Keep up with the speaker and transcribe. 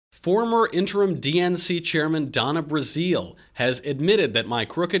Former interim DNC chairman Donna Brazile has admitted that my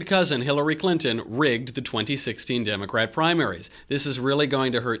crooked cousin Hillary Clinton rigged the 2016 Democrat primaries. This is really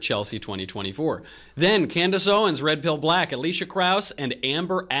going to hurt Chelsea 2024. Then Candace Owens, Red Pill Black, Alicia Krause, and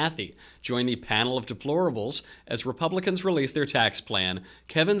Amber Athey join the panel of deplorables as Republicans release their tax plan.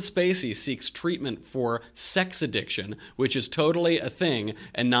 Kevin Spacey seeks treatment for sex addiction, which is totally a thing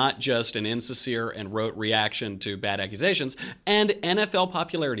and not just an insincere and rote reaction to bad accusations. And NFL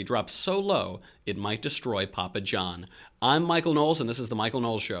popularity drops so low it might destroy Papa John. I'm Michael Knowles, and this is The Michael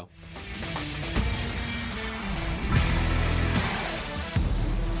Knowles Show.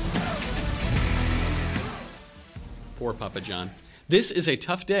 Poor Papa John. This is a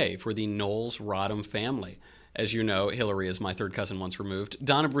tough day for the Knowles-Rodham family. As you know, Hillary is my third cousin once removed.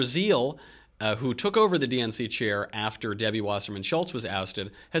 Donna Brazile, who took over the DNC chair after Debbie Wasserman Schultz was ousted,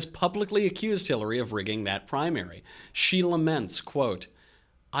 has publicly accused Hillary of rigging that primary. She laments, quote,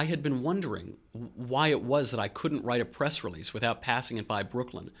 "I had been wondering why it was that I couldn't write a press release without passing it by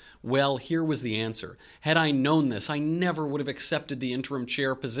Brooklyn. Well, here was the answer. Had I known this, I never would have accepted the interim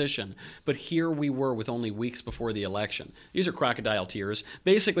chair position. But here we were with only weeks before the election." These are crocodile tears.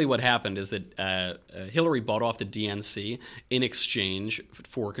 Basically what happened is that Hillary bought off the DNC in exchange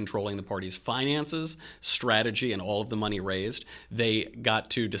for controlling the party's finances, strategy, and all of the money raised. They got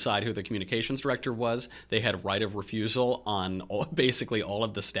to decide who the communications director was. They had right of refusal on basically all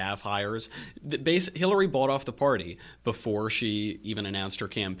of the staff hires. Hillary bought off the party before she even announced her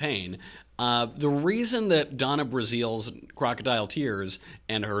campaign. The reason that Donna Brazile's crocodile tears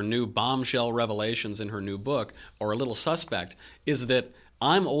and her new bombshell revelations in her new book are a little suspect is that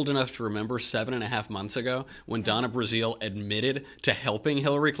I'm old enough to remember 7.5 months ago when Donna Brazile admitted to helping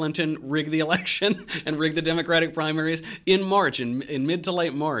Hillary Clinton rig the election and rig the Democratic primaries. In March, in mid to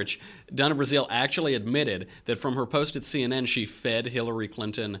late March, Donna Brazile actually admitted that from her post at CNN, she fed Hillary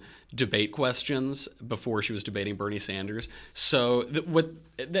Clinton debate questions before she was debating Bernie Sanders. So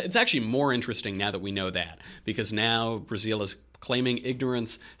it's actually more interesting now that we know that, because now Brazile is claiming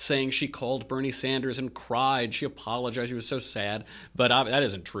ignorance, saying she called Bernie Sanders and cried. She apologized. She was so sad. But that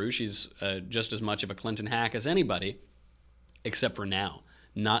isn't true. She's just as much of a Clinton hack as anybody, except for now.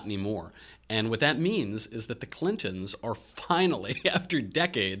 Not anymore. And what that means is that the Clintons are finally, after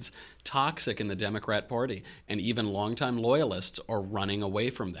decades, toxic in the Democrat Party, and even longtime loyalists are running away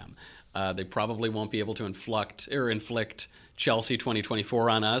from them. They probably won't be able to inflict Chelsea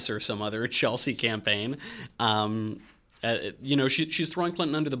 2024 on us or some other Chelsea campaign. She's throwing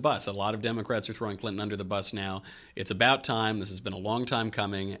Clinton under the bus. A lot of Democrats are throwing Clinton under the bus now. It's about time. This has been a long time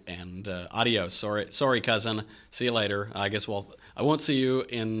coming. And adios. Sorry, cousin. See you later. I guess I won't see you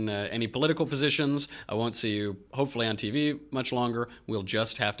in any political positions. I won't see you, hopefully, on TV much longer. We'll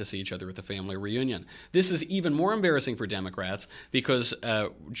just have to see each other at the family reunion. This is even more embarrassing for Democrats because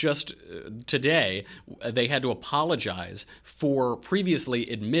just today they had to apologize for previously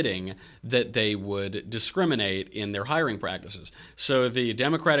admitting that they would discriminate in their hiring practices. So the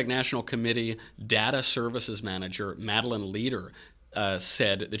Democratic National Committee Data Services Manager, Madeline Leader,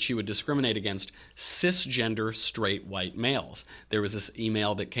 said that she would discriminate against cisgender straight white males. There was this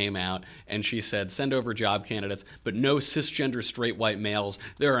email that came out, and she said, send over job candidates, but no cisgender straight white males.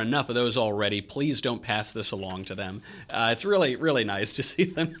 There are enough of those already. Please don't pass this along to them. It's really, really nice to see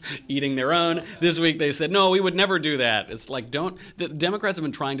them eating their own. This week they said, no, we would never do that. It's like, the Democrats have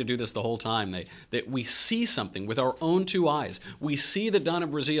been trying to do this the whole time. That we see something with our own two eyes. We see that Donna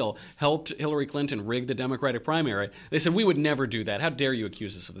Brazile helped Hillary Clinton rig the Democratic primary. They said, we would never do that. How dare you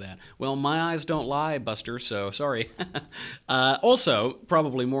accuse us of that? Well, my eyes don't lie, Buster, so sorry. Also,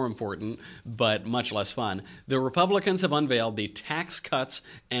 probably more important, but much less fun, the Republicans have unveiled the Tax Cuts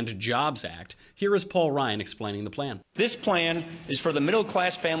and Jobs Act. Here is Paul Ryan explaining the plan. This plan is for the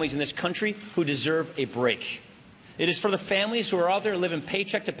middle-class families in this country who deserve a break. It is for the families who are out there living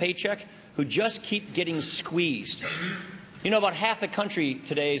paycheck to paycheck, who just keep getting squeezed. You know, about half the country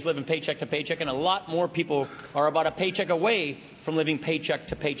today is living paycheck to paycheck, and a lot more people are about a paycheck away from living paycheck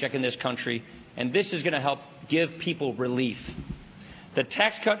to paycheck in this country, and this is going to help give people relief. The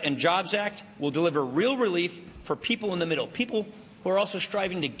Tax Cut and Jobs Act will deliver real relief for people in the middle, people who are also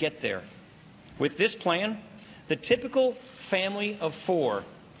striving to get there. With this plan, the typical family of four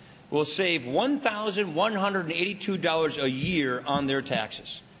will save $1,182 a year on their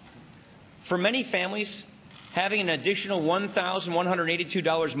taxes. For many families, having an additional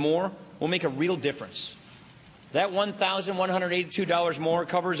 $1,182 more will make a real difference. That $1,182 more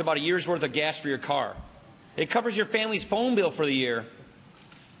covers about a year's worth of gas for your car. It covers your family's phone bill for the year,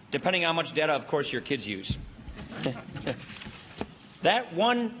 depending on how much data, of course, your kids use. That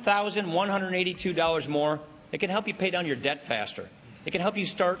 $1,182 more, it can help you pay down your debt faster. It can help you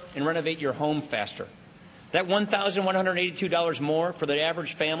start and renovate your home faster. That $1,182 more for the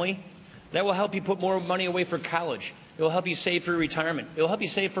average family, that will help you put more money away for college. It will help you save for retirement. It will help you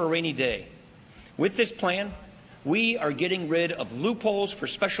save for a rainy day. With this plan, we are getting rid of loopholes for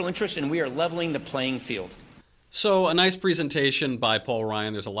special interests, and we are leveling the playing field. So a nice presentation by Paul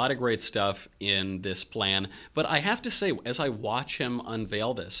Ryan. There's a lot of great stuff in this plan. But I have to say, as I watch him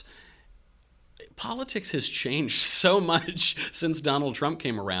unveil this, politics has changed so much since Donald Trump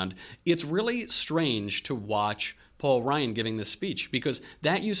came around. It's really strange to watch Paul Ryan giving this speech, because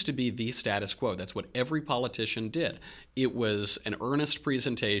that used to be the status quo. That's what every politician did. It was an earnest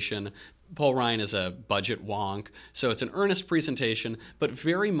presentation. Paul Ryan is a budget wonk, so it's an earnest presentation, but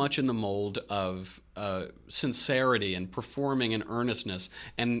very much in the mold of sincerity and performing in earnestness.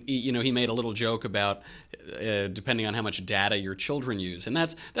 And he made a little joke about depending on how much data your children use, and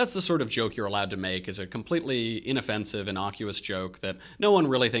that's the sort of joke you're allowed to make, is a completely inoffensive, innocuous joke that no one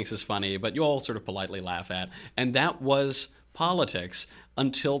really thinks is funny, but you all sort of politely laugh at. And that was politics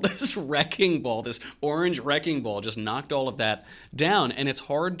until this wrecking ball, this orange wrecking ball, just knocked all of that down. And it's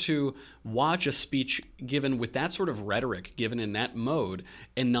hard to watch a speech given with that sort of rhetoric, given in that mode,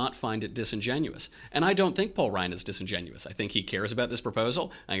 and not find it disingenuous. And I don't think Paul Ryan is disingenuous. I think he cares about this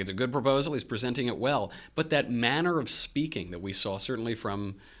proposal. I think it's a good proposal. He's presenting it well. But that manner of speaking that we saw certainly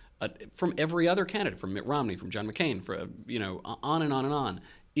from every other candidate, from Mitt Romney, from John McCain, on and on and on,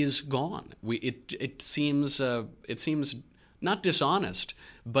 is gone. It seems not dishonest,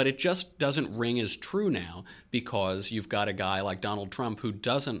 but it just doesn't ring as true now, because you've got a guy like Donald Trump who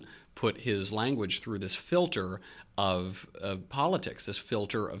doesn't put his language through this filter of politics, this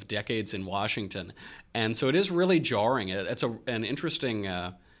filter of decades in Washington. And so it is really jarring. It's an interesting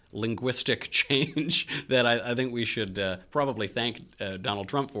linguistic change that I think we should probably thank Donald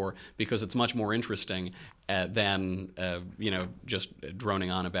Trump for, because it's much more interesting than just droning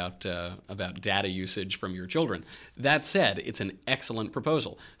on about data usage from your children. That said, it's an excellent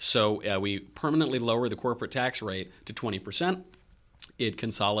proposal. So we permanently lower the corporate tax rate to 20%. It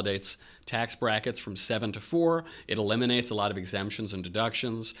consolidates tax brackets from 7 to 4. It eliminates a lot of exemptions and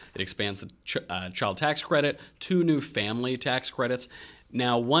deductions. It expands the child tax credit, 2 new family tax credits.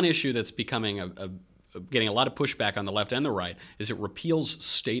 Now, one issue that's becoming getting a lot of pushback on the left and the right is it repeals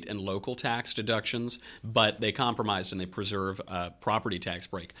state and local tax deductions, but they compromised and they preserve a property tax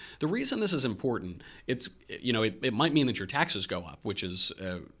break. The reason this is important, it might mean that your taxes go up, which is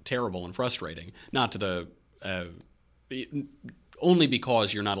terrible and frustrating, not to the only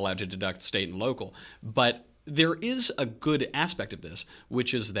because you're not allowed to deduct state and local. But there is a good aspect of this,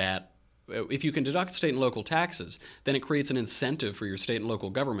 which is that if you can deduct state and local taxes, then it creates an incentive for your state and local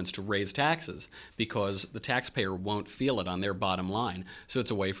governments to raise taxes, because the taxpayer won't feel it on their bottom line. So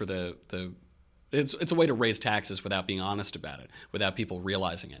it's a way for it's a way to raise taxes without being honest about it, without people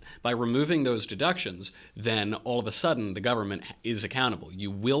realizing it. By removing those deductions, then all of a sudden the government is accountable.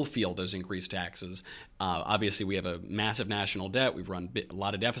 You will feel those increased taxes. Obviously, we have a massive national debt. We've run a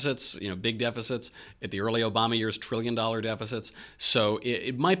lot of deficits, big deficits. At the early Obama years, $1 trillion deficits. So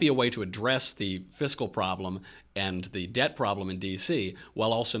it might be a way to address the fiscal problem and the debt problem in D.C.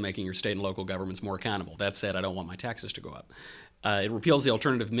 while also making your state and local governments more accountable. That said, I don't want my taxes to go up. It repeals the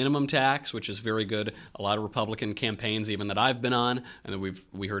alternative minimum tax, which is very good. A lot of Republican campaigns, even that I've been on, and that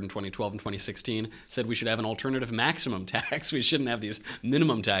we heard in 2012 and 2016, said we should have an alternative maximum tax. We shouldn't have these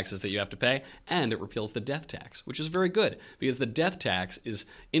minimum taxes that you have to pay. And it repeals the death tax, which is very good, because the death tax is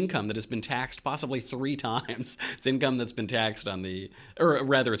income that has been taxed possibly 3 times. It's income that's been taxed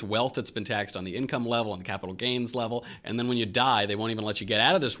it's wealth that's been taxed on the income level and the capital gains level. And then when you die, they won't even let you get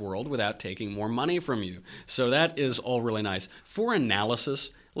out of this world without taking more money from you. So that is all really nice. For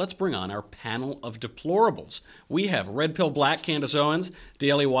analysis, let's bring on our panel of deplorables. We have Red Pill Black Candace Owens,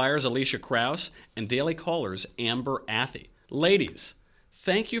 Daily Wire's Alicia Krause, and Daily Caller's Amber Athey. Ladies,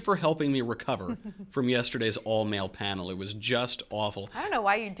 thank you for helping me recover from yesterday's all-male panel. It was just awful. I don't know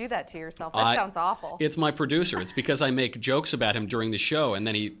why you do that to yourself. That sounds awful. It's my producer. It's because I make jokes about him during the show, and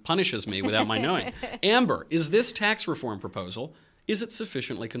then he punishes me without my knowing. Amber, is this tax reform proposal, is it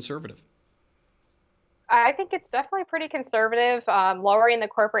sufficiently conservative? I think it's definitely pretty conservative. Lowering the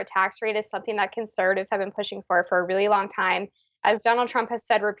corporate tax rate is something that conservatives have been pushing for a really long time. As Donald Trump has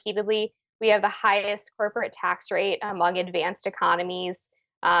said repeatedly, we have the highest corporate tax rate among advanced economies.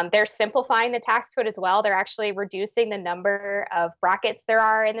 They're simplifying the tax code as well. They're actually reducing the number of brackets there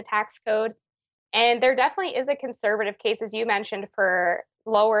are in the tax code. And there definitely is a conservative case, as you mentioned, for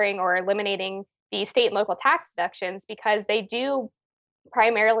lowering or eliminating the state and local tax deductions, because they do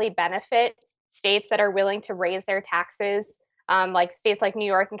primarily benefit states that are willing to raise their taxes, like states like New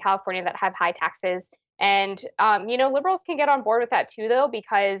York and California that have high taxes. And, liberals can get on board with that too, though,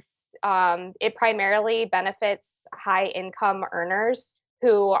 because it primarily benefits high income earners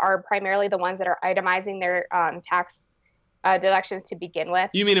who are primarily the ones that are itemizing their tax deductions to begin with.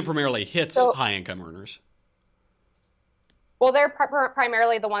 You mean it primarily hits high income earners? Well, they're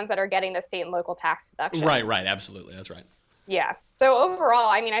primarily the ones that are getting the state and local tax deductions. Right. Absolutely. That's right. Yeah. So overall,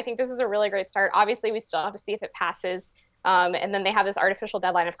 I think this is a really great start. Obviously, we still have to see if it passes. And then they have this artificial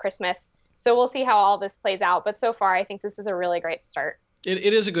deadline of Christmas. So we'll see how all this plays out. But so far, I think this is a really great start.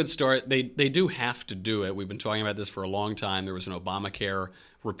 It is a good start. They do have to do it. We've been talking about this for a long time. There was an Obamacare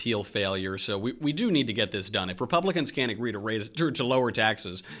repeal failure. So we do need to get this done. If Republicans can't agree to lower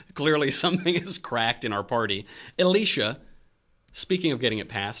taxes, clearly something is cracked in our party. Alicia, speaking of getting it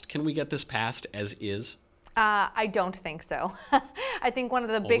passed, can we get this passed as is? I don't think so. I think one of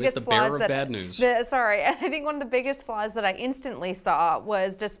the Always biggest the flaws bearer of bad news. I think one of the biggest flaws that I instantly saw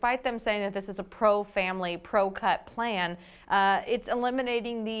was, despite them saying that this is a pro-family, pro-cut plan, it's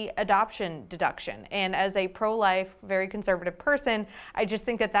eliminating the adoption deduction. And as a pro-life, very conservative person, I just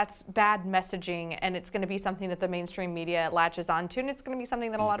think that that's bad messaging, and it's going to be something that the mainstream media latches onto, and it's going to be something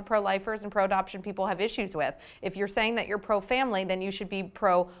that a lot of pro-lifers and pro-adoption people have issues with. If you're saying that you're pro-family, then you should be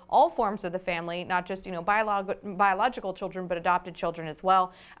pro all forms of the family, not just biological children, but adopted children as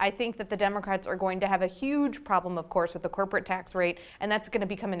well. I think that the Democrats are going to have a huge problem, of course, with the corporate tax rate, and that's going to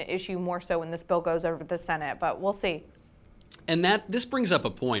become an issue more so when this bill goes over to the Senate, but we'll see. And this brings up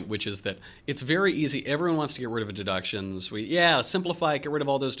a point, which is that it's very easy. Everyone wants to get rid of deductions. Simplify it, get rid of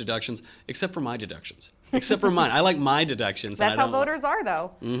all those deductions, except for my deductions. Except for mine. I like my deductions. That's how voters are,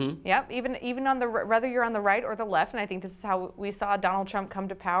 though. Mm-hmm. Yep. Even on whether you're on the right or the left, and I think this is how we saw Donald Trump come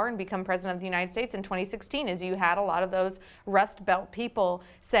to power and become president of the United States in 2016, is you had a lot of those Rust Belt people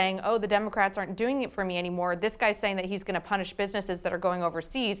saying, oh, the Democrats aren't doing it for me anymore. This guy's saying that he's going to punish businesses that are going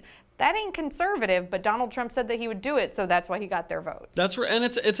overseas. That ain't conservative, but Donald Trump said that he would do it, so that's why he got their vote. That's right, and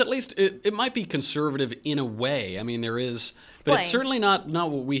it's at least it might be conservative in a way. I mean, there is, but it's certainly not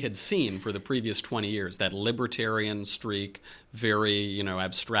what we had seen for the previous 20 years. That libertarian streak, very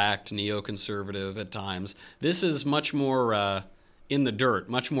abstract, neoconservative at times. This is much more in the dirt,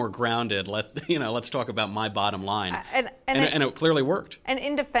 much more grounded. Let's talk about my bottom line. And it clearly worked. And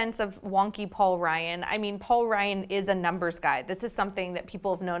in defense of wonky Paul Ryan, I mean, Paul Ryan is a numbers guy. This is something that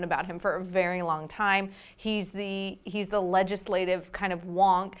people have known about him for a very long time. He's the legislative kind of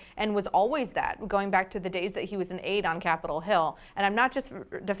wonk, and was always that, going back to the days that he was an aide on Capitol Hill. And I'm not just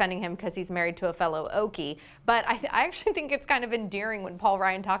defending him because he's married to a fellow Okie, but I actually think it's kind of endearing when Paul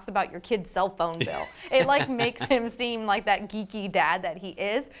Ryan talks about your kid's cell phone bill. It makes him seem like that geeky dad that he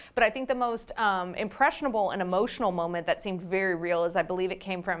is. But I think the most impressionable and emotional moment that seemed very real is, I believe it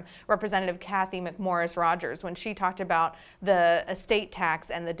came from Representative Kathy McMorris Rogers when she talked about the estate tax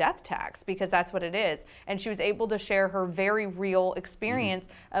and the death tax, because that's what it is. And she was able to share her very real experience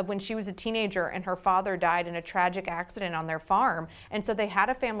of when she was a teenager and her father died in a tragic accident on their farm. And so they had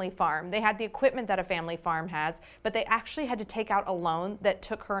a family farm. They had the equipment that a family farm has, but they actually had to take out a loan that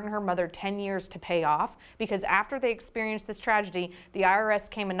took her and her mother 10 years to pay off, because after they experienced this tragedy, the IRS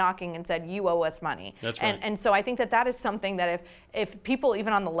came a knocking and said, you owe us money. That's right. And so I think that is something that if people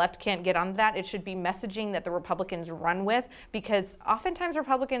even on the left can't get on that, it should be messaging that the Republicans run with, because oftentimes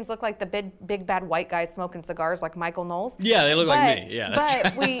Republicans look like the big bad white guys smoking cigars like Michael Knowles. Yeah, they look like me. Yeah.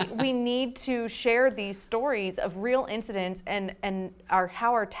 But we need to share these stories of real incidents and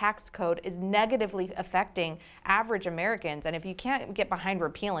how our tax code is negatively affecting average Americans. And if you can't get behind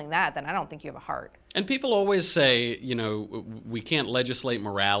repealing that, then I don't think you have a heart. And people always say, we can't legislate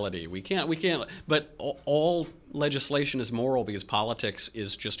morality. We can't. But all legislation is moral because politics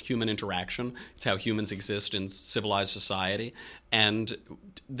is just human interaction. It's how humans exist in civilized society. And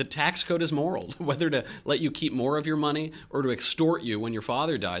the tax code is moral. Whether to let you keep more of your money or to extort you when your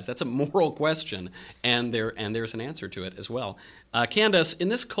father dies, that's a moral question. And there's an answer to it as well. Candace, in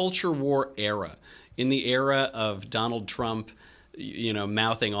this culture war era, in the era of Donald Trump,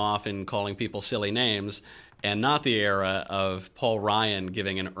 mouthing off and calling people silly names, and not the era of Paul Ryan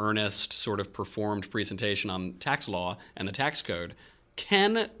giving an earnest, sort of performed presentation on tax law and the tax code,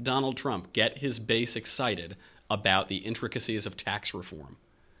 can Donald Trump get his base excited about the intricacies of tax reform?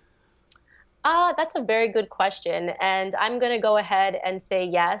 That's a very good question. And I'm going to go ahead and say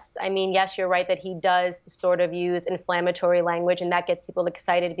yes. I mean, yes, you're right that he does sort of use inflammatory language, and that gets people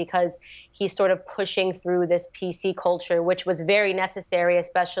excited because he's sort of pushing through this PC culture, which was very necessary,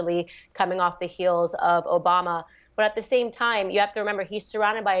 especially coming off the heels of Obama. But at the same time, you have to remember he's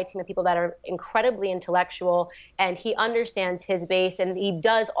surrounded by a team of people that are incredibly intellectual, and he understands his base, and he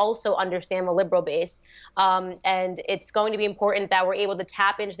does also understand the liberal base. And it's going to be important that we're able to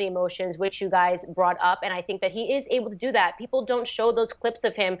tap into the emotions, which you guys brought up. And I think that he is able to do that. People don't show those clips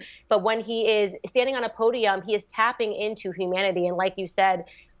of him, but when he is standing on a podium, he is tapping into humanity. And like you said,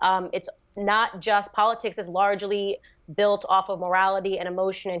 it's not just politics is largely built off of morality and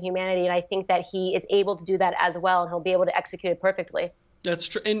emotion and humanity. And I think that he is able to do that as well, and he'll be able to execute it perfectly. That's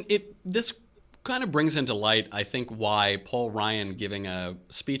true. And this kind of brings into light, I think, why Paul Ryan giving a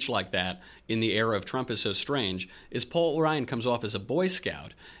speech like that in the era of Trump is so strange, is Paul Ryan comes off as a Boy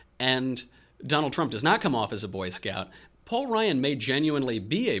Scout, and Donald Trump does not come off as a Boy Scout. Paul Ryan may genuinely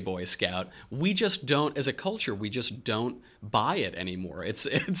be a Boy Scout. We just don't, as a culture, we just don't buy it anymore. It's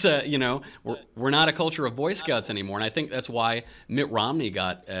we're not a culture of Boy Scouts anymore, and I think that's why Mitt Romney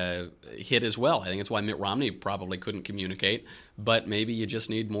got hit as well. I think it's why Mitt Romney probably couldn't communicate, but maybe you just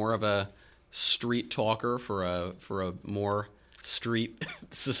need more of a street talker for a more street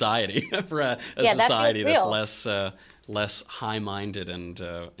society, for a society that's less high-minded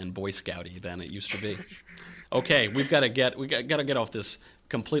and Boy Scouty than it used to be. Okay, we got to get off this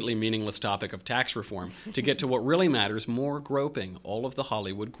completely meaningless topic of tax reform to get to what really matters: more groping, all of the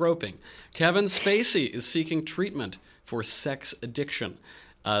Hollywood groping. Kevin Spacey is seeking treatment for sex addiction.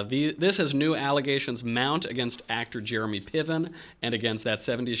 This has new allegations mount against actor Jeremy Piven and against that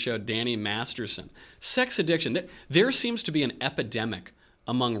 70s show Danny Masterson. Sex addiction, there seems to be an epidemic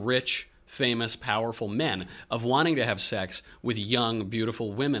among rich, famous, powerful men of wanting to have sex with young,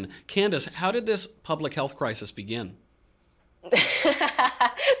 beautiful women. Candace, how did this public health crisis begin?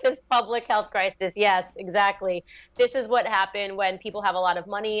 This public health crisis, yes, exactly. This is what happened when people have a lot of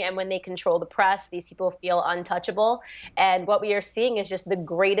money and when they control the press. These people feel untouchable. And what we are seeing is just the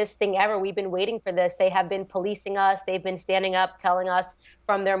greatest thing ever. We've been waiting for this. They have been policing us. They've been standing up, telling us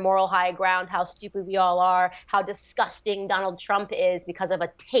from their moral high ground how stupid we all are, how disgusting Donald Trump is because of a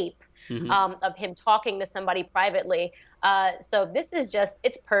tape. Of him talking to somebody privately. So this is just,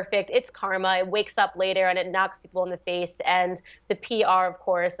 it's perfect. It's karma. It wakes up later and it knocks people in the face. And the PR, of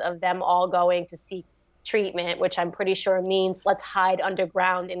course, of them all going to seek treatment, which I'm pretty sure means let's hide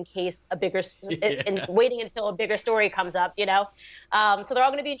underground in case waiting until a bigger story comes up, So they're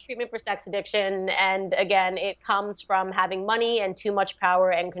all going to be in treatment for sex addiction. And again, it comes from having money and too much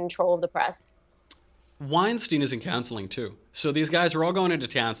power and control of the press. Weinstein is in counseling, too. So these guys are all going into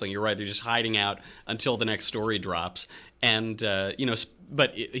counseling. You're right. They're just hiding out until the next story drops. And,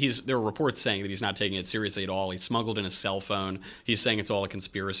 but there are reports saying that he's not taking it seriously at all. He smuggled in a cell phone. He's saying it's all a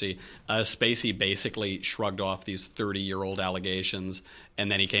conspiracy. Spacey basically shrugged off these 30-year-old allegations,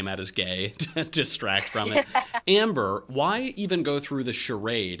 and then he came out as gay to distract from it. Amber, why even go through the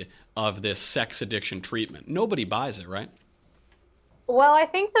charade of this sex addiction treatment? Nobody buys it, right? Well, I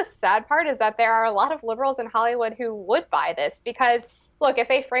think the sad part is that there are a lot of liberals in Hollywood who would buy this because, look, if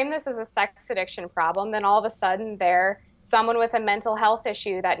they frame this as a sex addiction problem, then all of a sudden they're someone with a mental health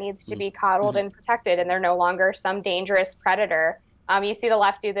issue that needs to be coddled and protected, and they're no longer some dangerous predator. You see the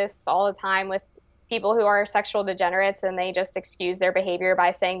left do this all the time with people who are sexual degenerates, and they just excuse their behavior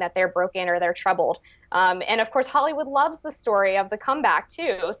by saying that they're broken or they're troubled. And of course, Hollywood loves the story of the comeback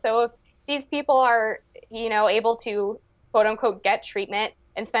too. So if these people are, able to quote unquote get treatment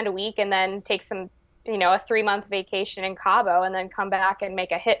and spend a week and then take some, a 3-month vacation in Cabo and then come back and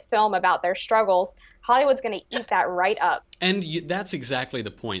make a hit film about their struggles, Hollywood's going to eat that right up. And that's exactly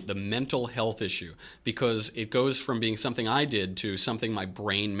the point, the mental health issue, because it goes from being something I did to something my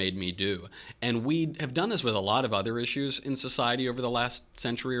brain made me do. And we have done this with a lot of other issues in society over the last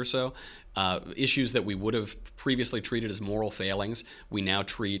century or so. Issues that we would have previously treated as moral failings, we now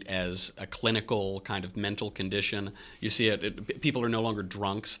treat as a clinical kind of mental condition. You see people are no longer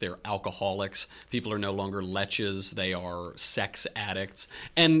drunks, they're alcoholics. People are no longer leches, they are sex addicts.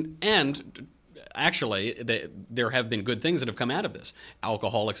 And actually, there have been good things that have come out of this.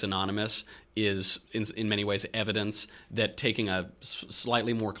 Alcoholics Anonymous is, in many ways, evidence that taking a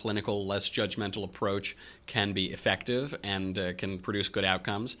slightly more clinical, less judgmental approach can be effective and can produce good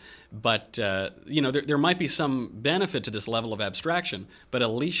outcomes. But, there might be some benefit to this level of abstraction. But,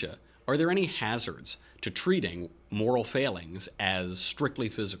 Alicia, are there any hazards to treating moral failings as strictly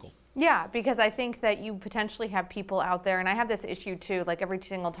physical? Yeah, because I think that you potentially have people out there, and I have this issue too, like every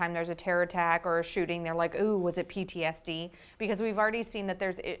single time there's a terror attack or a shooting, they're like, ooh, was it PTSD? Because we've already seen that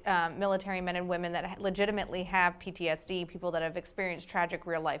there's military men and women that legitimately have PTSD, people that have experienced tragic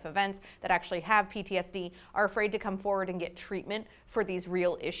real life events that actually have PTSD are afraid to come forward and get treatment for these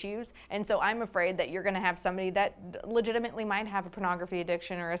real issues. And so I'm afraid that you're going to have somebody that legitimately might have a pornography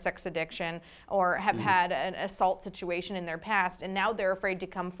addiction or a sex addiction or have had an assault situation in their past, and now they're afraid to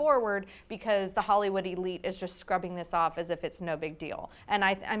come forward because the Hollywood elite is just scrubbing this off as if it's no big deal. And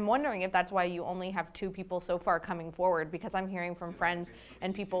I'm wondering if that's why you only have 2 people so far coming forward, because I'm hearing from friends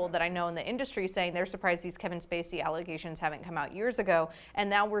and people that I know in the industry saying they're surprised these Kevin Spacey allegations haven't come out years ago. And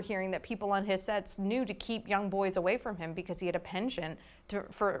now we're hearing that people on his sets knew to keep young boys away from him because he had a penchant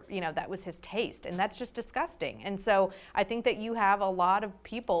for, that was his taste. And that's just disgusting. And so I think that you have a lot of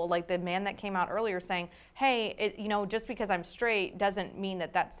people, like the man that came out earlier saying, hey, just because I'm straight doesn't mean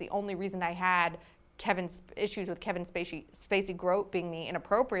that that's the only reason I had issues with Kevin Spacey groping me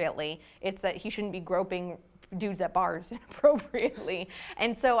inappropriately. It's that he shouldn't be groping dudes at bars inappropriately.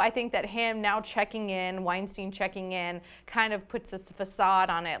 And so I think that him now Weinstein checking in, kind of puts this facade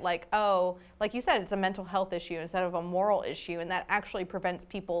on it like, oh, like you said, it's a mental health issue instead of a moral issue. And that actually prevents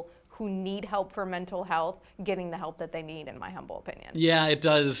people who need help for mental health getting the help that they need, in my humble opinion. Yeah, it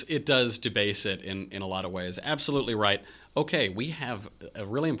does debase it in a lot of ways. Absolutely right. Okay, we have a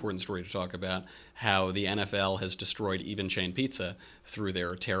really important story to talk about, how the NFL has destroyed Even Chain Pizza through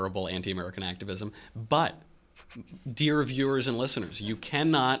their terrible anti-American activism. But, dear viewers and listeners, you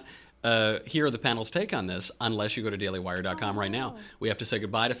cannot hear the panel's take on this unless you go to dailywire.com right now. We have to say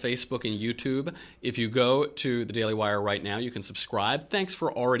goodbye to Facebook and YouTube. If you go to the Daily Wire right now, you can subscribe. Thanks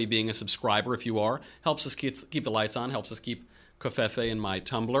for already being a subscriber if you are. Helps us keep the lights on, helps us keep Covfefe in my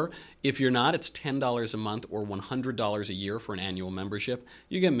Tumblr. If you're not, it's $10 a month or $100 a year for an annual membership.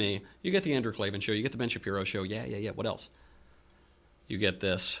 You get me, you get the Andrew Klavan Show, you get the Ben Shapiro Show. Yeah. What else? You get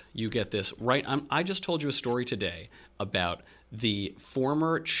this. Right? I just told you a story today about the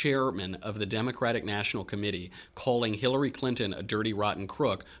former chairman of the Democratic National Committee calling Hillary Clinton a dirty, rotten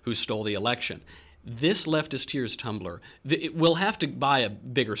crook who stole the election. This Leftist Tears Tumblr, we'll have to buy a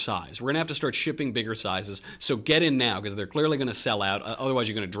bigger size. We're going to have to start shipping bigger sizes. So get in now, because they're clearly going to sell out. Otherwise,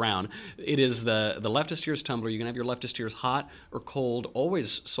 you're going to drown. It is the Leftist Tears Tumblr. You can have your Leftist Tears hot or cold,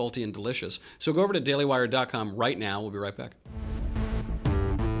 always salty and delicious. So go over to dailywire.com right now. We'll be right back.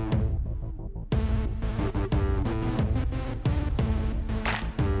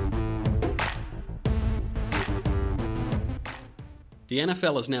 The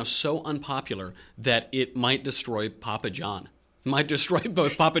NFL is now so unpopular that it might destroy Papa John. It might destroy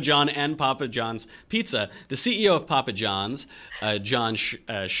both Papa John and Papa John's Pizza. The CEO of Papa John's, John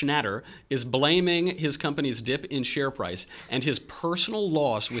Schnatter, is blaming his company's dip in share price and his personal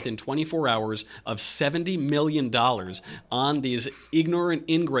loss within 24 hours of $70 million on these ignorant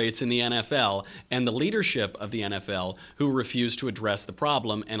ingrates in the NFL and the leadership of the NFL who refuse to address the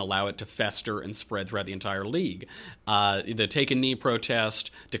problem and allow it to fester and spread throughout the entire league. The Take a Knee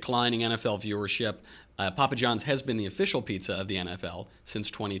protest, declining NFL viewership. Papa John's has been the official pizza of the NFL since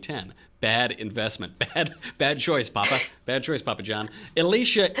 2010. Bad investment. Bad choice, Papa. Bad choice, Papa John.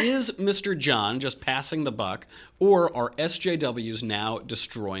 Alicia, is Mr. John just passing the buck, or are SJWs now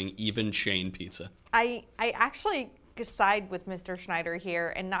destroying Even Chain Pizza? I actually side with Mr. Schneider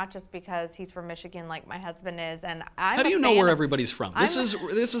here, and not just because he's from Michigan like my husband is. And how do you know where everybody's from? This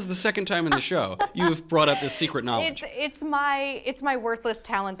is the second time in the show you've brought up this secret knowledge. It's my worthless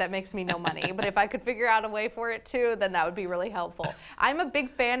talent that makes me no money. But if I could figure out a way for it too, then that would be really helpful. I'm a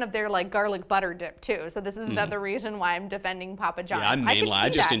big fan of their garlic butter dip too. So this is another reason why I'm defending Papa John's. Yeah, I'm mainline. I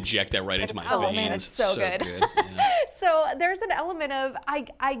just inject that right into my veins. Man, it's so good. Yeah. So there's an element of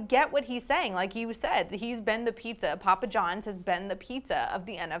I get what he's saying. Like you said, he's been the pizza. Papa John's has been the pizza of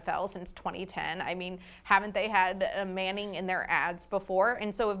the NFL since 2010. I mean, haven't they had Manning in their ads before?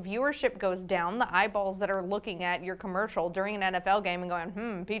 And so if viewership goes down, the eyeballs that are looking at your commercial during an NFL game and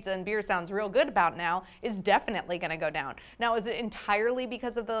going, pizza and beer sounds real good about now, is definitely going to go down. Now, is it entirely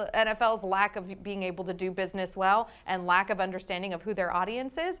because of the NFL's lack of being able to do business well and lack of understanding of who their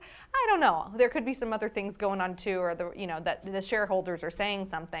audience is? I don't know. There could be some other things going on too, or that the shareholders are saying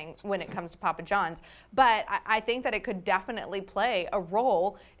something when it comes to Papa John's. But I think that it could definitely play a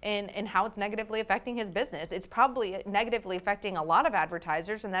role in how it's negatively affecting his business. It's probably negatively affecting a lot of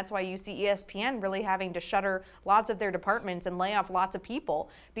advertisers, and that's why you see ESPN really having to shutter lots of their departments and lay off lots of people,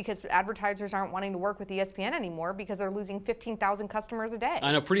 because advertisers aren't wanting to work with ESPN anymore because they're losing 15,000 customers a day.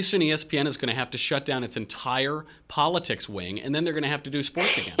 I know pretty soon ESPN is going to have to shut down its entire politics wing, and then they're going to have to do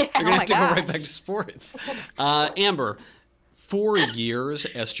sports again. They're going to have to go right back to sports. Amber, For years,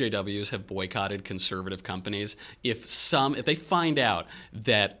 SJWs have boycotted conservative companies. If they find out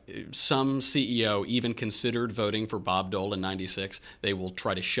that some CEO even considered voting for Bob Dole in '96, they will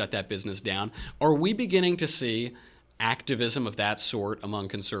try to shut that business down. Are we beginning to see activism of that sort among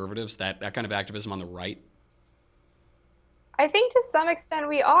conservatives, that kind of activism on the right? I think to some extent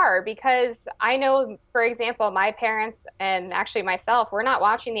we are, because I know, for example, my parents and actually myself, we're not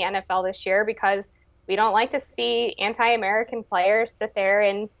watching the NFL this year because we don't like to see anti-American players sit there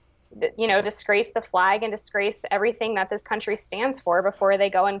and, disgrace the flag and disgrace everything that this country stands for before they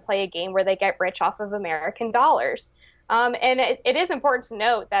go and play a game where they get rich off of American dollars. And it is important to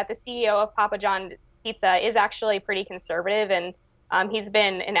note that the CEO of Papa John's Pizza is actually pretty conservative, and he's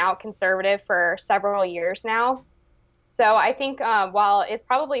been an out conservative for several years now. So I think while it's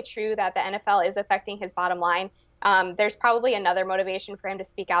probably true that the NFL is affecting his bottom line, there's probably another motivation for him to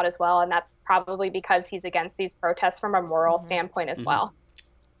speak out as well, and that's probably because he's against these protests from a moral standpoint as well.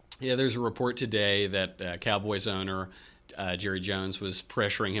 Yeah, there's a report today that Cowboys owner Jerry Jones was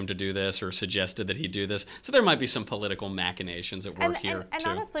pressuring him to do this or suggested that he do this. So there might be some political machinations at work here, and too.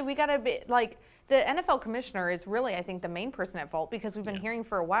 honestly, we got to be like, the NFL commissioner is really, I think, the main person at fault, because we've been hearing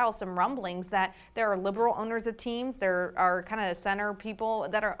for a while some rumblings that there are liberal owners of teams, there are kind of center people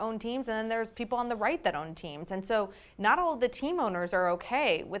that own teams, and then there's people on the right that own teams. And so not all of the team owners are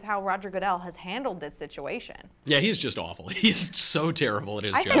okay with how Roger Goodell has handled this situation. Yeah, he's just awful. He's so terrible at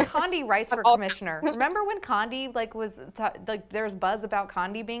his job. I think Condi Rice for commissioner. Remember when Condi there was buzz about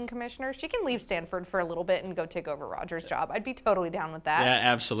Condi being commissioner? She can leave Stanford for a little bit and go take over Roger's job. I'd be totally down with that.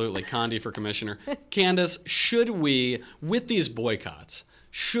 Yeah, absolutely. Condi for commissioner. Candace, should we, with these boycotts,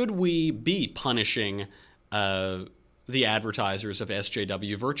 should we be punishing the advertisers of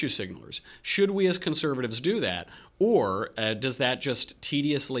SJW virtue signalers? Should we as conservatives do that? Or does that just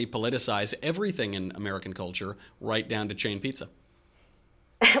tediously politicize everything in American culture, right down to chain pizza?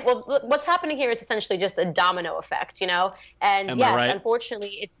 Well, what's happening here is essentially just a domino effect, And yes, right?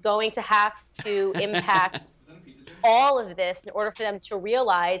 Unfortunately, it's going to have to impact all of this in order for them to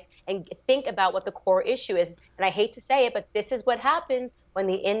realize and think about what the core issue is. And I hate to say it, but this is what happens when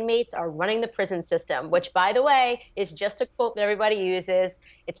the inmates are running the prison system, which, by the way, is just a quote that everybody uses.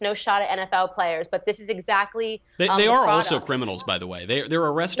 It's no shot at NFL players, but this is exactly They are also criminals, by the way. They're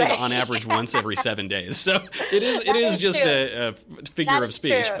arrested on average once every 7 days. So it is just a figure of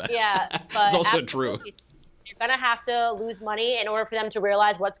speech. But yeah, but it's also true. You're going to have to lose money in order for them to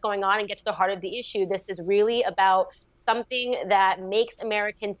realize what's going on and get to the heart of the issue. This is really about something that makes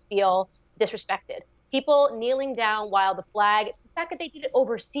Americans feel disrespected. People kneeling down while the flag, the fact that they did it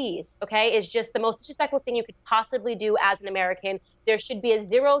overseas, okay, is just the most disrespectful thing you could possibly do as an American. There should be a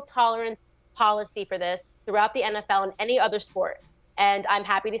zero tolerance policy for this throughout the NFL and any other sport. And I'm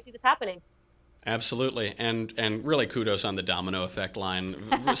happy to see this happening. Absolutely, and really kudos on the domino effect line.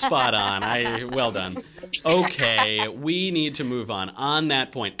 Spot on. Well done. Okay, we need to move on. On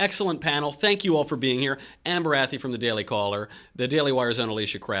that point, excellent panel. Thank you all for being here. Amber Athey from the Daily Caller, the Daily Wire's own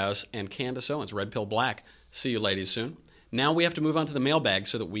Alicia Krause, and Candace Owens, Red Pill Black. See you ladies soon. Now we have to move on to the mailbag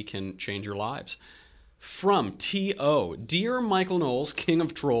so that we can change your lives. From T.O. Dear Michael Knowles, King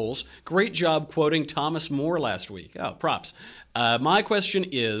of Trolls, great job quoting Thomas More last week. Oh, props. My question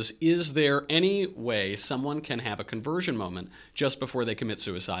is there any way someone can have a conversion moment just before they commit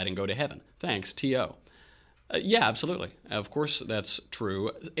suicide and go to heaven? Thanks, T.O. Yeah, absolutely. Of course, that's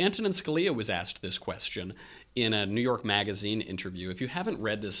true. Antonin Scalia was asked this question in a New York Magazine interview. If you haven't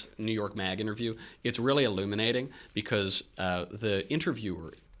read this New York Mag interview, it's really illuminating because the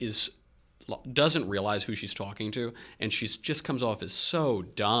interviewer doesn't realize who she's talking to, and she just comes off as so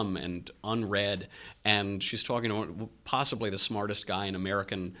dumb and unread, and she's talking to possibly the smartest guy in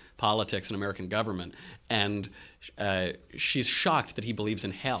American politics and American government, and she's shocked that he believes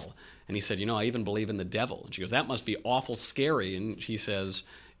in hell. And he said, I even believe in the devil. And she goes, that must be awful scary. And he says,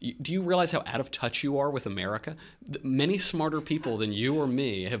 do you realize how out of touch you are with America? Many smarter people than you or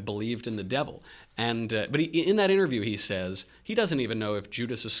me have believed in the devil. And but in that interview, he says he doesn't even know if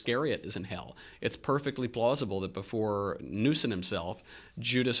Judas Iscariot is in hell. It's perfectly plausible that before noosing himself,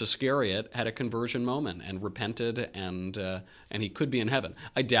 Judas Iscariot had a conversion moment and repented, and he could be in heaven.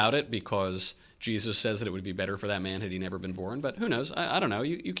 I doubt it, because Jesus says that it would be better for that man had he never been born. But who knows? I don't know.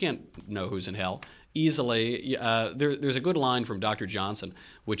 You can't know who's in hell easily. There's a good line from Dr. Johnson,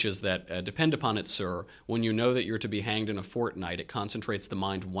 which is that, depend upon it, sir, when you know that you're to be hanged in a fortnight, it concentrates the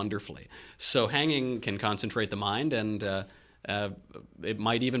mind wonderfully. So hanging can concentrate the mind, and it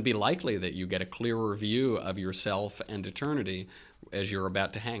might even be likely that you get a clearer view of yourself and eternity as you're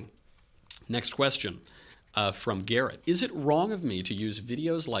about to hang. Next question. From Garrett. Is it wrong of me to use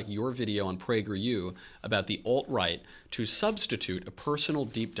videos like your video on PragerU about the alt-right to substitute a personal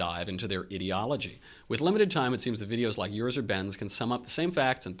deep dive into their ideology? With limited time, it seems that videos like yours or Ben's can sum up the same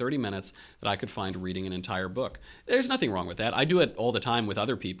facts in 30 minutes that I could find reading an entire book. There's nothing wrong with that. I do it all the time with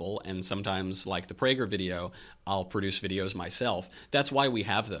other people, and sometimes, like the Prager video, I'll produce videos myself. That's why we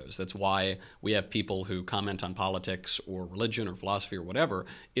have those. That's why we have people who comment on politics or religion or philosophy or whatever,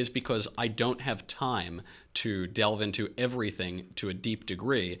 is because I don't have time to delve into everything to a deep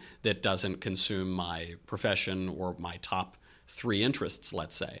degree that doesn't consume my profession or my top 3 interests,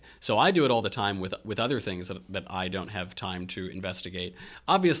 let's say. So I do it all the time with other things that I don't have time to investigate.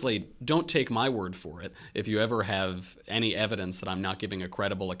 Obviously, don't take my word for it. If you ever have any evidence that I'm not giving a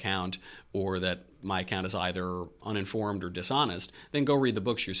credible account or that my account is either uninformed or dishonest, then go read the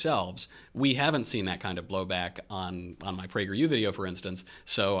books yourselves. We haven't seen that kind of blowback on my PragerU video, for instance,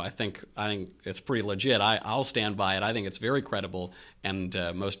 so I think it's pretty legit. I'll stand by it. I think it's very credible, and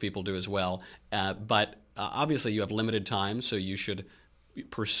most people do as well. But obviously you have limited time, so you should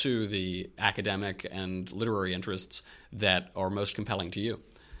pursue the academic and literary interests that are most compelling to you.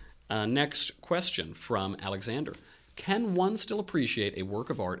 Next question from Alexander. Can one still appreciate a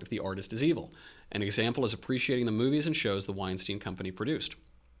work of art if the artist is evil? An example is appreciating the movies and shows the Weinstein Company produced.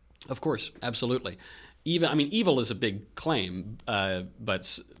 Of course, absolutely. Evil is a big claim,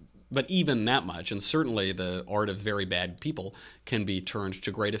 but even that much, and certainly the art of very bad people can be turned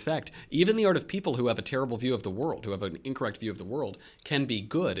to great effect. Even the art of people who have a terrible view of the world, who have an incorrect view of the world, can be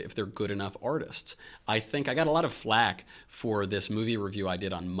good if they're good enough artists. I think I got a lot of flack for this movie review I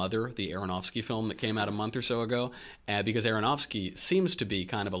did on Mother, the Aronofsky film that came out a month or so ago, because Aronofsky seems to be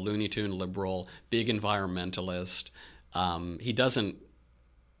kind of a Looney Tune liberal, big environmentalist.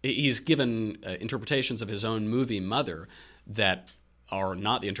 He's given interpretations of his own movie Mother that are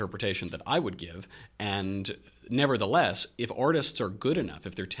not the interpretation that I would give. And nevertheless, if artists are good enough,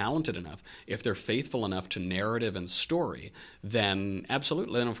 if they're talented enough, if they're faithful enough to narrative and story, then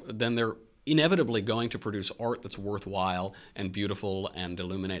absolutely, then they're inevitably going to produce art that's worthwhile and beautiful and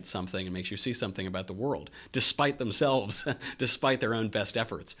illuminates something and makes you see something about the world, despite themselves, despite their own best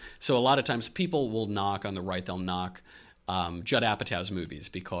efforts. So a lot of times people will knock on the right, they'll knock Judd Apatow's movies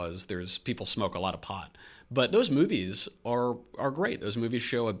because people smoke a lot of pot. But those movies are great. Those movies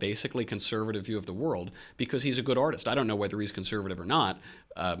show a basically conservative view of the world because he's a good artist. I don't know whether he's conservative or not.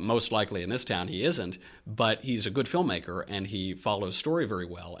 Most likely in this town he isn't, but he's a good filmmaker and he follows story very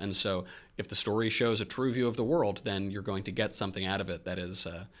well. And so if the story shows a true view of the world, then you're going to get something out of it that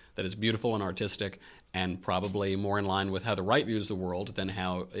is beautiful and artistic and probably more in line with how the right views the world than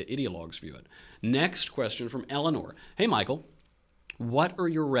how ideologues view it. Next question from Eleanor. Hey, Michael. What are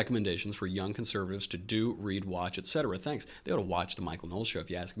your recommendations for young conservatives to do, read, watch, etc.? Thanks. They ought to watch The Michael Knowles Show,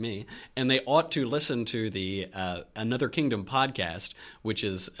 if you ask me. And they ought to listen to the Another Kingdom podcast, which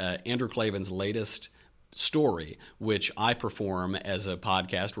is Andrew Klavan's latest story, which I perform as a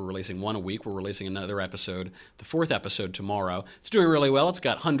podcast. We're releasing one a week. We're releasing another episode, the 4th episode tomorrow. It's doing really well. It's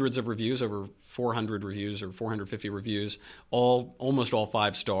got hundreds of reviews, over 400 reviews or 450 reviews, almost all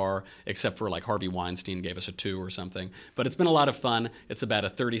 5-star, except for like Harvey Weinstein gave us a 2 or something. But it's been a lot of fun. It's about a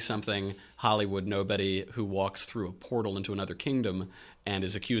 30-something Hollywood nobody who walks through a portal into another kingdom and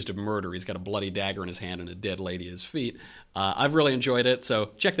is accused of murder. He's got a bloody dagger in his hand and a dead lady at his feet. I've really enjoyed it,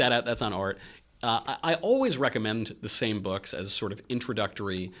 so check that out. That's on Art. I always recommend the same books as sort of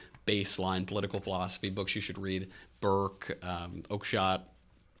introductory baseline political philosophy books you should read. Burke, Oakeshott,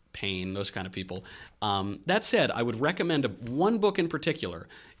 Payne, those kind of people. That said, I would recommend one book in particular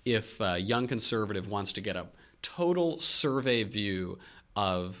if a young conservative wants to get a total survey view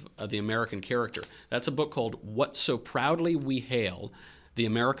of the American character. That's a book called What So Proudly We Hail, The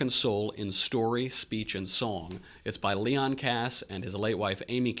American Soul in Story, Speech, and Song. It's by Leon Kass and his late wife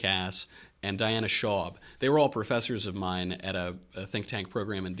Amy Kass and Diana Schaub. They were all professors of mine at a think tank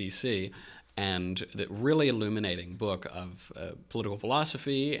program in D.C., and the really illuminating book of political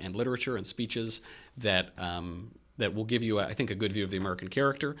philosophy and literature and speeches that will give you, I think, a good view of the American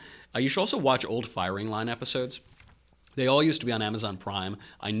character. You should also watch old Firing Line episodes. They all used to be on Amazon Prime.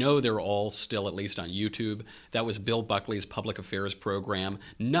 I know they're all still at least on YouTube. That was Bill Buckley's public affairs program.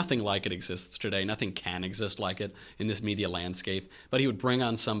 Nothing like it exists today. Nothing can exist like it in this media landscape. But he would bring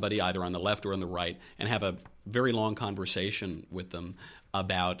on somebody either on the left or on the right and have a very long conversation with them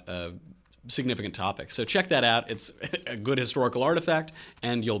about significant topics. So check that out. It's a good historical artifact,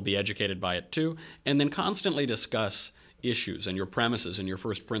 and you'll be educated by it too. And then constantly discuss issues and your premises and your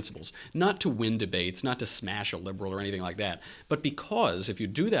first principles, not to win debates, not to smash a liberal or anything like that, but because if you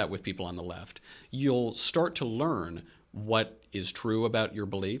do that with people on the left, you'll start to learn what is true about your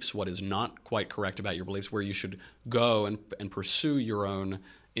beliefs, what is not quite correct about your beliefs, where you should go and pursue your own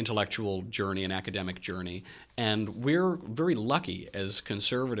intellectual journey and academic journey. And we're very lucky as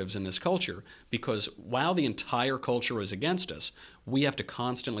conservatives in this culture, because while the entire culture is against us, we have to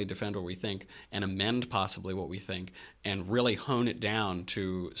constantly defend what we think and amend possibly what we think and really hone it down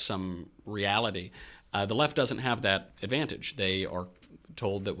to some reality. The left doesn't have that advantage. They are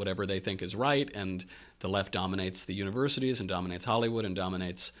told that whatever they think is right, and the left dominates the universities and dominates Hollywood and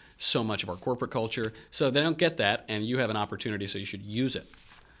dominates so much of our corporate culture. So they don't get that, and you have an opportunity, so you should use it.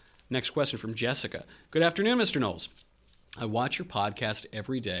 Next question from Jessica. Good afternoon, Mr. Knowles. I watch your podcast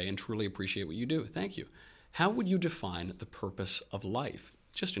every day and truly appreciate what you do. Thank you. How would you define the purpose of life?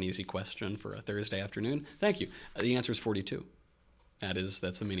 Just an easy question for a Thursday afternoon. Thank you. The answer is 42.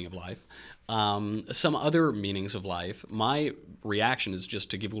 That's the meaning of life. Some other meanings of life, my reaction is just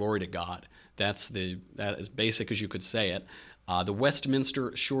to give glory to God. That is as basic as you could say it. The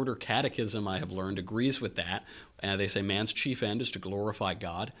Westminster Shorter Catechism, I have learned, agrees with that. They say man's chief end is to glorify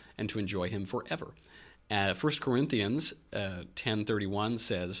God and to enjoy him forever. 1 Corinthians 10:31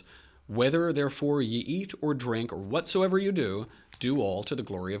 says, whether therefore ye eat or drink or whatsoever you do all to the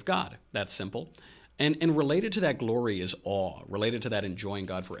glory of God. That's simple. And related to that glory is awe. Related to that enjoying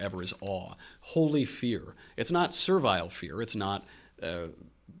God forever is awe. Holy fear. It's not servile fear. It's not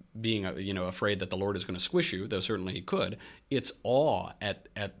being afraid that the Lord is going to squish you, though certainly he could. It's awe at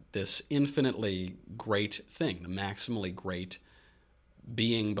this infinitely great thing, the maximally great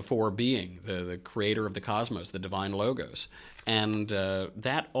being before being, the creator of the cosmos, the divine logos. And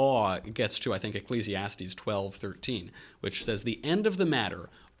that awe gets to, I think, Ecclesiastes 12:13, which says, the end of the matter,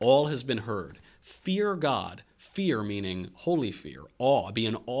 all has been heard. Fear God, fear meaning holy fear, awe, be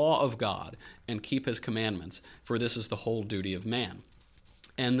in awe of God and keep his commandments, for this is the whole duty of man.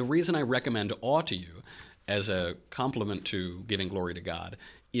 And the reason I recommend awe to you as a complement to giving glory to God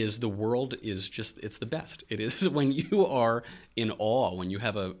is the world is just, it's the best. It is when you are in awe, when you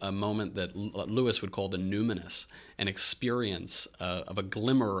have a moment that Lewis would call the numinous, an experience of a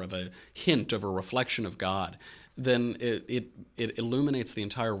glimmer, of a hint, of a reflection of God, then it illuminates the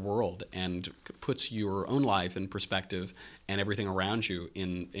entire world and puts your own life in perspective and everything around you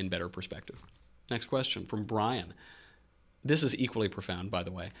in better perspective. Next question from Brian. This is equally profound, by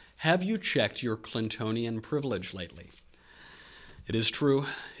the way. Have you checked your Clintonian privilege lately? It is true.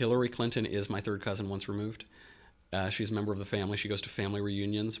 Hillary Clinton is my third cousin once removed. She's a member of the family. She goes to family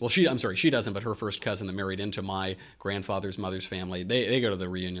reunions. Well, she doesn't, but her first cousin that married into my grandfather's mother's family, they go to the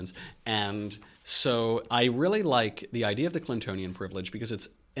reunions. And so I really like the idea of the Clintonian privilege because it's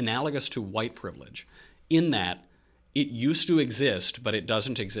analogous to white privilege in that it used to exist, but it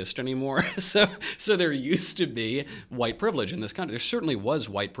doesn't exist anymore. So there used to be white privilege in this country. There certainly was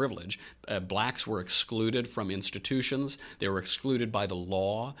white privilege. Blacks were excluded from institutions. They were excluded by the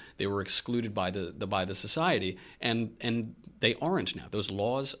law. They were excluded by the society, and they aren't now. Those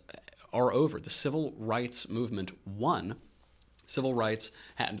laws are over. The civil rights movement won. Civil rights.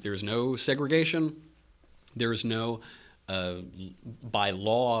 There's no segregation. There's no by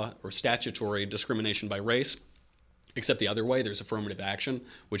law or statutory discrimination by race. Except the other way, there's affirmative action,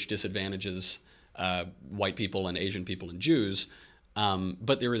 which disadvantages white people and Asian people and Jews.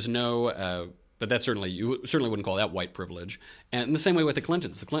 But there is no, but that you certainly wouldn't call that white privilege. And in the same way with the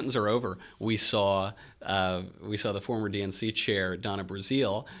Clintons. The Clintons are over. We saw the former DNC chair, Donna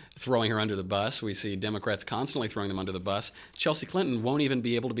Brazile, throwing her under the bus. We see Democrats constantly throwing them under the bus. Chelsea Clinton won't even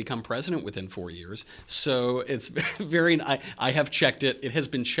be able to become president within 4 years. So it's very, I have checked it. It has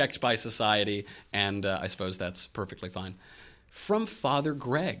been checked by society, and I suppose that's perfectly fine. From Father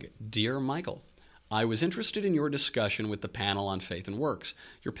Greg, dear Michael, I was interested in your discussion with the panel on faith and works.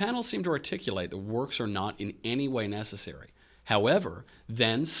 Your panel seemed to articulate that works are not in any way necessary. However,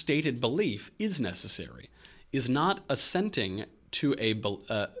 then stated belief is necessary. Is not assenting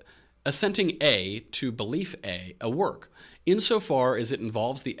A to belief A work, insofar as it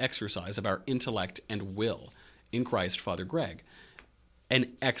involves the exercise of our intellect and will. In Christ, Father Greg.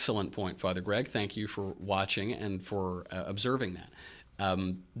 An excellent point, Father Greg. Thank you for watching and for observing that. I'll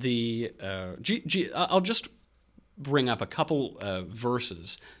just bring up a couple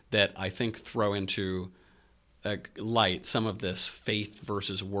verses that I think throw into light some of this faith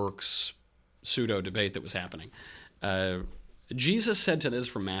versus works pseudo debate that was happening. Jesus said to this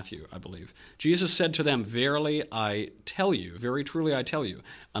from Matthew, I believe. Jesus said to them, "Verily I tell you, very truly I tell you,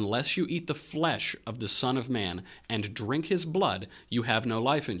 unless you eat the flesh of the Son of Man and drink his blood, you have no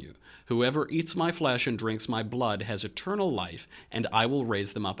life in you. Whoever eats my flesh and drinks my blood has eternal life, and I will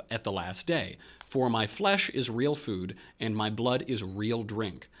raise them up at the last day. For my flesh is real food, and my blood is real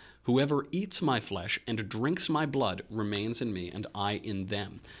drink. Whoever eats my flesh and drinks my blood remains in me, and I in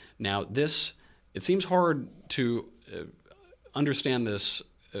them." Now, it seems hard to understand this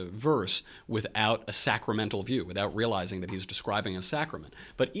verse without a sacramental view, without realizing that he's describing a sacrament.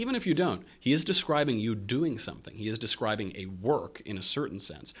 But even if you don't, he is describing you doing something. He is describing a work in a certain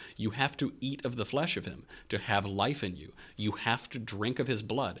sense. You have to eat of the flesh of him to have life in you. You have to drink of his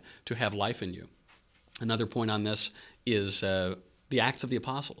blood to have life in you. Another point on this is the Acts of the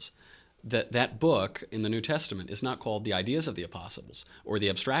Apostles. That book in the New Testament is not called the Ideas of the Apostles or the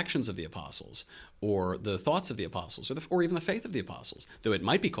Abstractions of the Apostles or the Thoughts of the Apostles or even the Faith of the Apostles, though it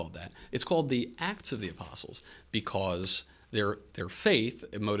might be called that. It's called the Acts of the Apostles because their faith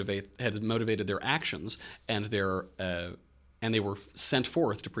has motivated their actions and they were sent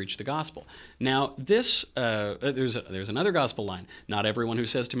forth to preach the gospel. Now, there's another gospel line. "Not everyone who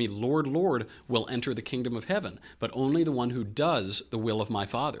says to me, 'Lord, Lord,' will enter the kingdom of heaven, but only the one who does the will of my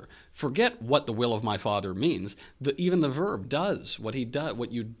Father." Forget what the will of my Father means. Even the verb does. What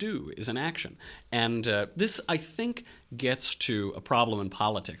you do is an action. And this, I think, gets to a problem in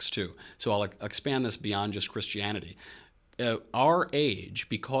politics, too. So I'll expand this beyond just Christianity. Our age,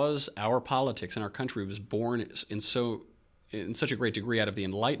 because our politics in our country was born in such a great degree out of the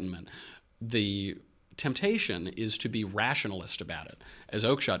Enlightenment, the temptation is to be rationalist about it, as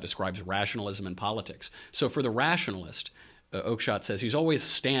Oakeshott describes rationalism in politics. So for the rationalist, Oakeshott says he's always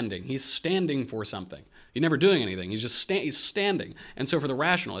standing. He's standing for something. He's never doing anything. He's just he's standing. And so for the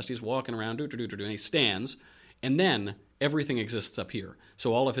rationalist, he's walking around, and he stands, and then everything exists up here.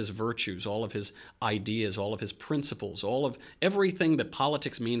 So all of his virtues, all of his ideas, all of his principles, all of everything that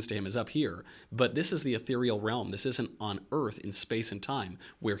politics means to him is up here. But this is the ethereal realm. This isn't on earth in space and time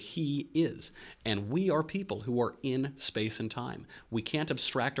where he is. And we are people who are in space and time. We can't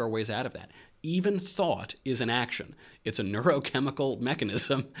abstract our ways out of that. Even thought is an action. It's a neurochemical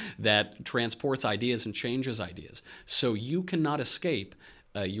mechanism that transports ideas and changes ideas. So you cannot escape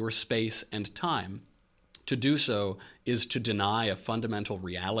your space and time. To do so is to deny a fundamental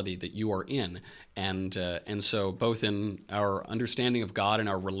reality that you are in. And so both in our understanding of God and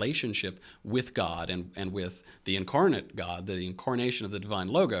our relationship with God and with the incarnate God, the incarnation of the divine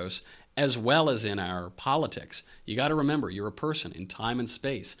Logos, as well as in our politics, you got to remember you're a person in time and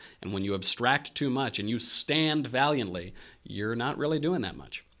space. And when you abstract too much and you stand valiantly, you're not really doing that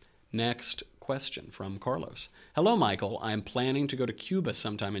much. Next question from Carlos. "Hello, Michael. I am planning to go to Cuba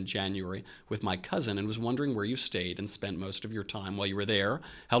sometime in January with my cousin and was wondering where you stayed and spent most of your time while you were there.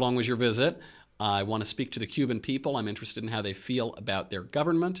 How long was your visit? I want to speak to the Cuban people. I'm interested in how they feel about their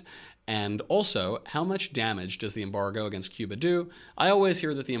government. And also, how much damage does the embargo against Cuba do? I always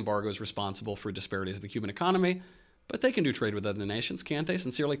hear that the embargo is responsible for disparities of the Cuban economy, but they can do trade with other nations, can't they?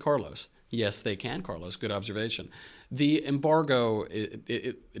 Sincerely, Carlos." Yes, they can, Carlos. Good observation. The embargo,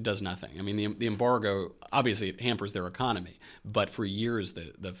 it does nothing. I mean, the embargo, obviously, it hampers their economy. But for years,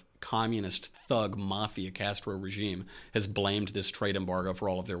 the communist thug mafia Castro regime has blamed this trade embargo for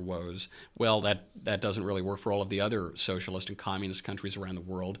all of their woes. Well, that doesn't really work for all of the other socialist and communist countries around the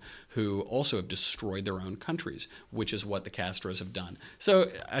world who also have destroyed their own countries, which is what the Castros have done.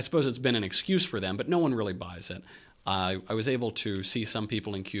 So I suppose it's been an excuse for them, but no one really buys it. I was able to see some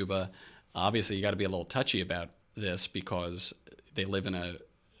people in Cuba. Obviously, you got to be a little touchy about this because they live in a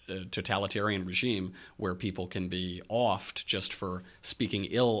totalitarian regime where people can be offed just for speaking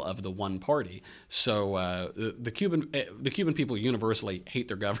ill of the one party. So the Cuban people universally hate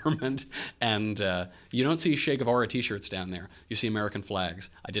their government, and you don't see Che Guevara T-shirts down there. You see American flags.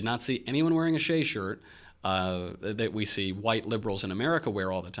 I did not see anyone wearing a Che shirt that we see white liberals in America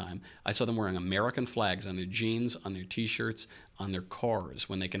wear all the time. I saw them wearing American flags on their jeans, on their T-shirts, on their cars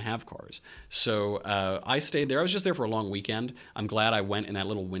when they can have cars. So I stayed there. I was just there for a long weekend. I'm glad I went in that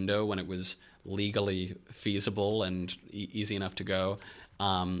little window when it was legally feasible and easy enough to go.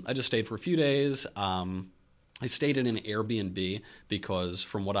 I just stayed for a few days. I stayed in an Airbnb because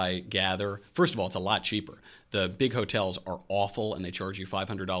from what I gather, first of all, it's a lot cheaper. The big hotels are awful and they charge you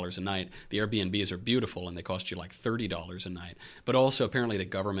 $500 a night. The Airbnbs are beautiful and they cost you like $30 a night. But also apparently the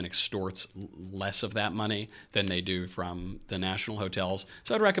government extorts less of that money than they do from the national hotels.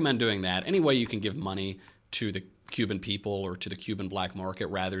 So I'd recommend doing that. Any way you can give money to the Cuban people or to the Cuban black market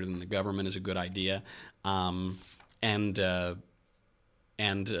rather than the government is a good idea. I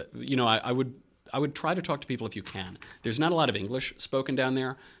I would try to talk to people if you can. There's not a lot of English spoken down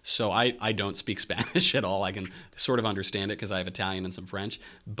there, so I don't speak Spanish at all. I can sort of understand it because I have Italian and some French,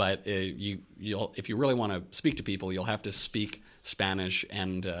 but you'll if you really want to speak to people, you'll have to speak Spanish,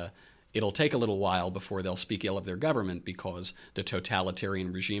 and it'll take a little while before they'll speak ill of their government because the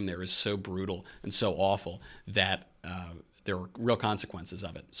totalitarian regime there is so brutal and so awful that there are real consequences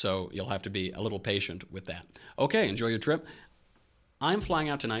of it. So you'll have to be a little patient with that. Okay, enjoy your trip. I'm flying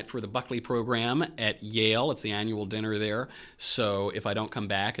out tonight for the Buckley program at Yale. It's the annual dinner there. So if I don't come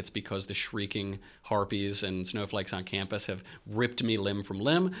back, it's because the shrieking harpies and snowflakes on campus have ripped me limb from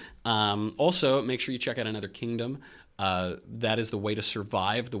limb. Also, make sure you check out Another Kingdom. That is the way to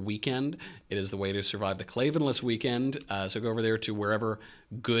survive the weekend. It is the way to survive the Clavenless weekend. So go over there to wherever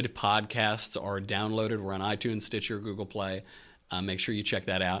good podcasts are downloaded. We're on iTunes, Stitcher, Google Play. Make sure you check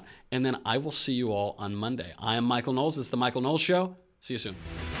that out. And then I will see you all on Monday. I am Michael Knowles. This is The Michael Knowles Show. See you soon.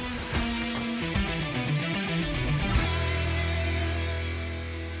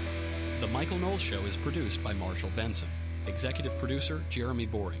 The Michael Knowles Show is produced by Marshall Benson. Executive producer, Jeremy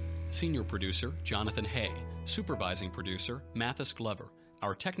Boring. Senior producer, Jonathan Hay. Supervising producer, Mathis Glover.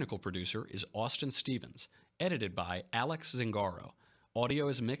 Our technical producer is Austin Stevens. Edited by Alex Zingaro. Audio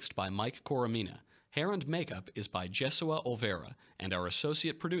is mixed by Mike Coromina. Hair and makeup is by Jesua Olvera. And our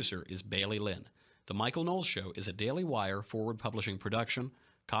associate producer is Bailey Lynn. The Michael Knowles Show is a Daily Wire Forward Publishing production.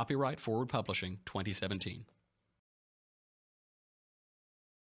 Copyright Forward Publishing 2017.